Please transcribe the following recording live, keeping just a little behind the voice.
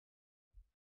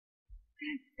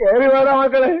കേറി വാടാ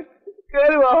മക്കളെ,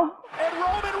 കേറി വാ.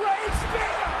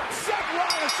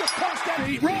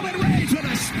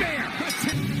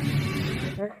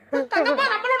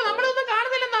 നമ്മളൊന്നും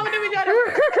കാണുന്നില്ലെന്ന് അവന്റെ വിചാരം.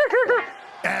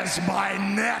 As my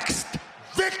next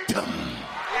victim.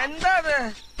 എന്താ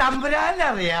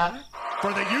തമ്പുരാനറിയാ?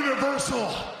 For the Universal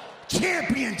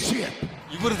Championship.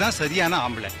 இவர்தான் சரியான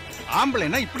ஆம்பளை.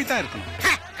 ஆம்பளைனா இப்படித்தான் இருக்கணும்.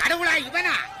 கடவுளா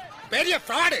இவனா? பெரிய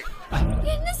fraud.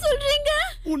 என்ன சொல்றீங்க?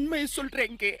 உண்மை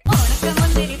சொல்றேங்க.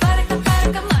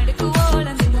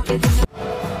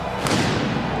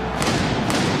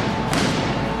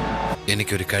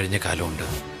 എനിക്കൊരു കഴിഞ്ഞ കാലമുണ്ട്,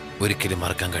 ഒരിക്കലും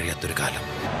മറക്കാൻ കഴിയാത്തൊരു കാലം.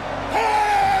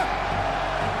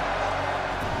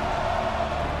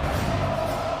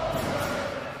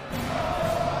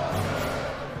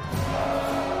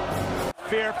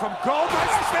 Fear from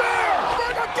Goldberg. Spear!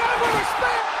 Again with a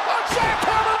spear! On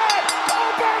Jackhammer!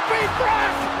 Goldberg beat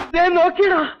Brock! ഞാൻ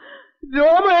നോക്കിയടാ,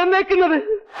 രോമ എന്നേക്കുന്നത്.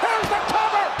 Here's the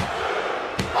cover!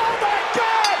 Oh my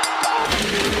God!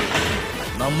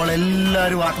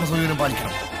 നമ്മളെല്ലാരും ആത്മസംയമനം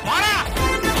പാലിക്കണം.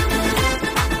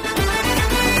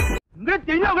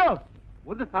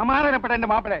 ഒന്ന് സമാധാനപ്പെട്ട എന്റെ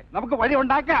മാപ്പിളെ, നമുക്ക് വഴി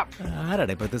ഉണ്ടാക്കാം.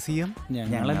 ആരുടെ ഇപ്പത്തെ സിഎം?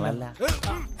 ഞങ്ങളല്ല.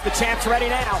 The champ's ready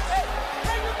now.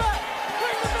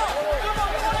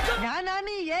 ഞാനാണ്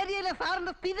ഈ ഏരിയയിലെ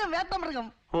സാറിന്റെ സ്ഥിരം വേട്ടമൃഗം.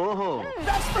 ഓഹോ.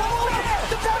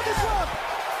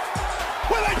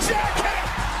 With a jackhammer!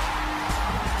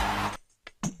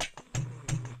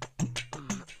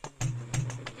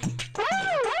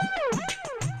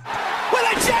 With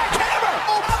a jackhammer!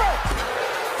 Over!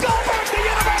 Goldberg's the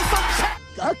Universal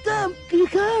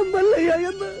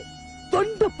എന്ന്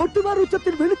തൊണ്ട പൊട്ടുമാർ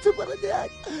ഉച്ചത്തിൽ വിളിച്ചു പറഞ്ഞാൽ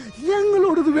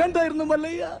ഞങ്ങളോടത് വേണ്ടായിരുന്നു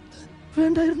മല്ലയ്യ,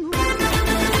 വേണ്ടായിരുന്നു.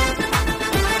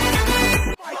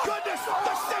 My goodness!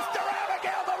 The sister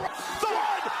Abigail,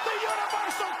 the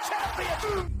Universal Champion!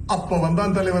 அப்ப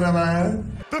வந்தான் தலைவர் அவன்.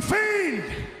 The Fiend!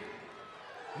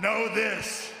 Know this.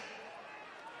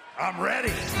 I'm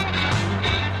ready.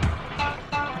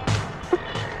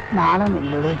 നാളെ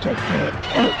നിങ്ങളുടെ check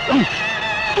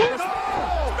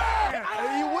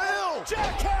He will!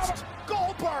 Jackhammer!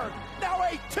 Goldberg! Now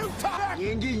a two-time...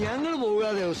 എങ്കിൽ ഞങ്ങൾ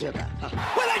പോകാതെ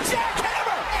With a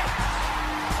jackhammer!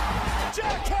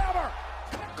 Jackhammer!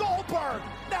 Goldberg!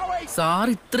 Now a... sir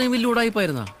ഇത്രയും വലിയ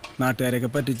ഉടായിപ്പായിരുന്നാ? നാട്ടുകാരെയൊക്കെ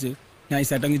പറ്റിച്ച്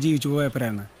നൈസായിട്ടങ്ങ് ജീവിച്ചു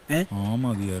പോയപ്പോഴാണ്.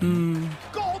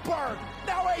 Goldberg!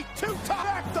 Now a two-time...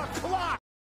 Back the clock!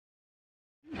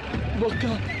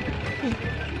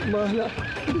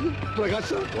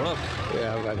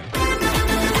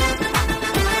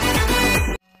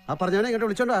 ആ പറഞ്ഞവനെ ഇങ്ങോട്ട്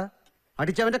വിളിച്ചോണ്ടാ,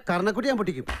 അടിച്ചവന്റെ കർണക്കുട്ടി ഞാൻ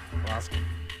പൊട്ടിക്കും.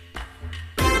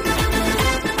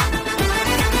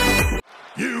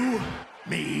 You,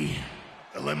 me,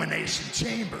 Elimination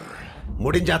Chamber.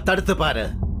 முடிஞ்ச தடுத்து பாரு.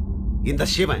 இந்த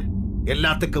சிவன்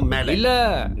எல்லாத்துக்கும் மேல இல்ல,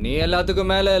 நீ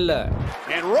எல்லாத்துக்கும் மேல இல்ல.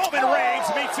 And Roman Reigns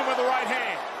meets him with the right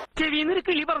hand. ചെവിന്നൊരു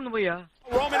കിളി പറന്നു പോയാ.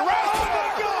 Roman Reigns! Oh my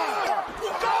God!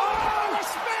 God! A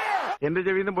spear! എന്റെ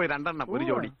ചെവിന്ന് പോയി രണ്ടെണ്ണം, ഒരു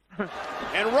ജോഡി.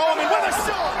 And Roman with a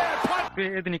Superman punch!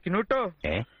 വേദനിക്കുന്നു കേട്ടോ.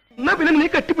 എന്നാ പിന്നെ നീ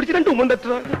കെട്ടിപ്പിടിച്ച് രണ്ട് ഉമ്മൻ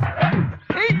തട്ടുക.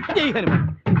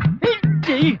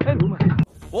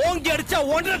 ஓங்கி அடிச்சா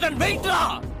 1.5 டன் வெயிட்ரா.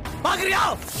 பாக்குறியா?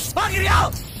 பாக்குறியா?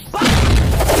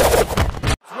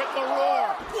 With the roar!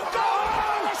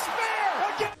 God! A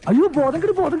spear! അയ്യോ ബോധം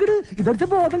കെടും, ബോധം കെടും, ഇതടിച്ച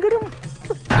ബോധം കെടും.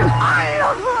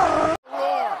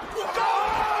 Roar!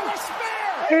 God! A spear!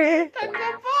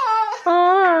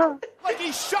 Like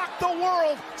he shocked the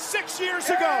world 6 years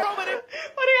ago.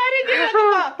 ഒരു കാര്യം ചെയ്യാം,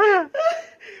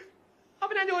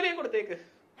 അപ്പൊ ഞാൻ ജോലിയും കൊടുത്തേക്ക്.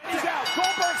 He's out.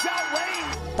 Goldberg's out.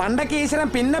 Reigns. പണ്ടൊക്കെ ഈശ്വരൻ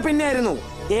പിന്നെ ആയിരുന്നു.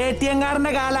 ATM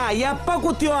കാരന്റെ കാല അയ്യപ്പ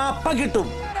കുത്തിയോ അപ്പ കിട്ടും.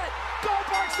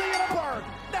 Goldberg's the Universe.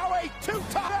 Now a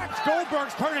two-time.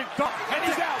 Goldberg's turning. And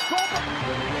he's out. Goldberg.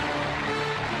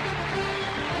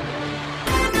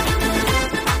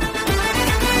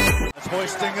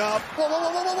 Hoisting up.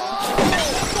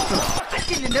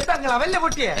 ചില്ലിന്റെ ബംഗ്ലാവല്ലേ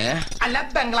പൊട്ടിയേ? അല്ല,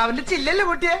 ബംഗ്ലാവിന്റെ ചില്ലല്ലേ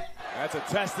പൊട്ടിയേ? That's a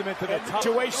testament to the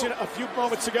situation a few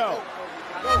moments ago.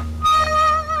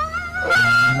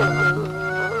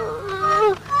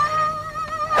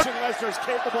 Lesner is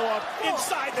capable of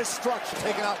inside this structure.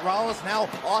 Taking out Rollins now.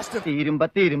 Austin.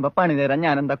 തീരുമ്പ പണി തരാൻ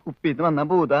ഞാൻ എന്താ കുപ്പിന്ന് വന്ന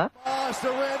ഭൂത.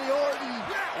 Austin, Randy Orton.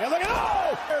 And look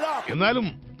at എന്നാലും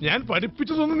ഞാൻ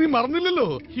പഠിപ്പിച്ചതൊന്നും നീ മറന്നില്ലല്ലോ.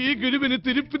 ഈ ഗുരുവിന്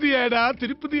തിരുപ്പതിയാടാ,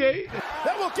 തിരുപ്പതിയായി.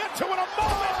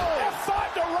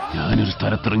 ഞാനൊരു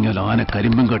സ്ഥലത്തിറങ്ങിയാൽ ആന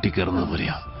കരിമ്പം കാട്ടി കയറുന്നത്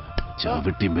പോലെയാ.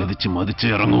 ചവിട്ടി മെതിച്ച് മതിച്ച്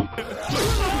ഇറങ്ങും.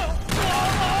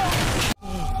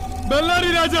 ബെല്ലാരി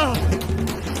രാജ,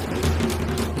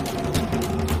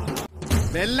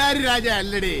 ബെല്ലാരി രാജ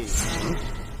അല്ലടേ,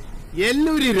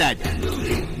 എല്ലൂരി രാജ.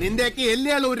 നിന്റെയൊക്കെ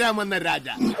എല്ലുകൾ ഊരാൻ വന്ന രാജ.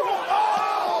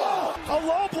 a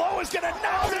low blow. blow is gonna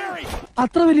now vary.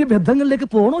 അത്ര വലിയ ബന്ധങ്ങളിലേക്ക്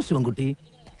പോണോ ശിവൻകുട്ടി?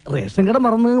 റേഷൻ കട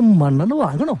മറന്ന് മണ്ണെണ്ണ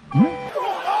വാങ്ങണോ?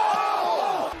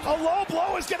 A low blow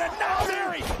is gonna now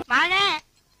vary.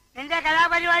 നിന്റെ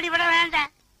കലാപരിപാടി ഇവിടെ വേണ്ട.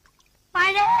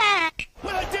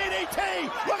 With a DDT.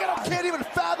 Look at him. Can't even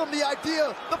fathom the idea.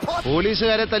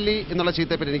 പോലീസുകാരെ തല്ലി എന്നുള്ള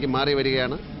ചീത്തപ്പേര് എനിക്ക് മാറി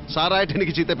വരികയാണ്. സാറായിട്ട്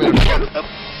എനിക്ക് ചീത്തപ്പേരുണ്ട്.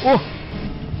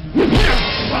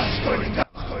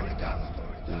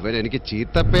 ഇവരെനിക്ക്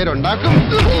ചീത്തപ്പേരുണ്ടാക്കും.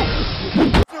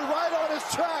 Right on his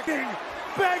track.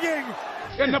 Begging.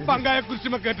 എന്നെ പങ്കായ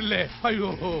കുറിച്ചുമ കേട്ടില്ലേ? അയ്യോ,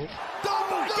 Oh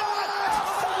my God.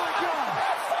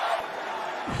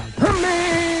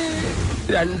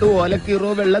 രണ്ടു ഓലക്കീറോ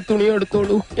വെള്ള തുണി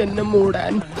എടുത്തോളൂ എന്നെ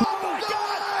മൂടാൻ.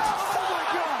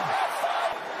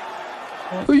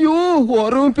 അയ്യോ,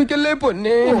 ഓർമ്മിപ്പിക്കല്ലേ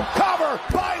പൊന്നെ. Cover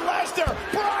by Lesner.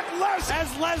 Brock Lesnar.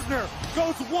 As Lesnar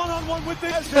goes one-on-one with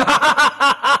Lesnar.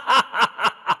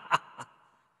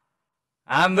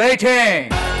 I'm waiting.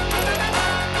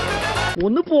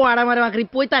 ഒന്ന് പോവാടാ മരമാക്കി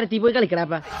പോയി തരത്തി പോയി കളിക്കടാ.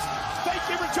 Thank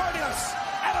you for joining us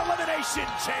at Elimination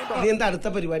Chamber. എന്താ അടുത്ത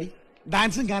പരിപാടി?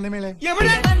 ഡാൻസും ഗാനമേള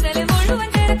എവിടെ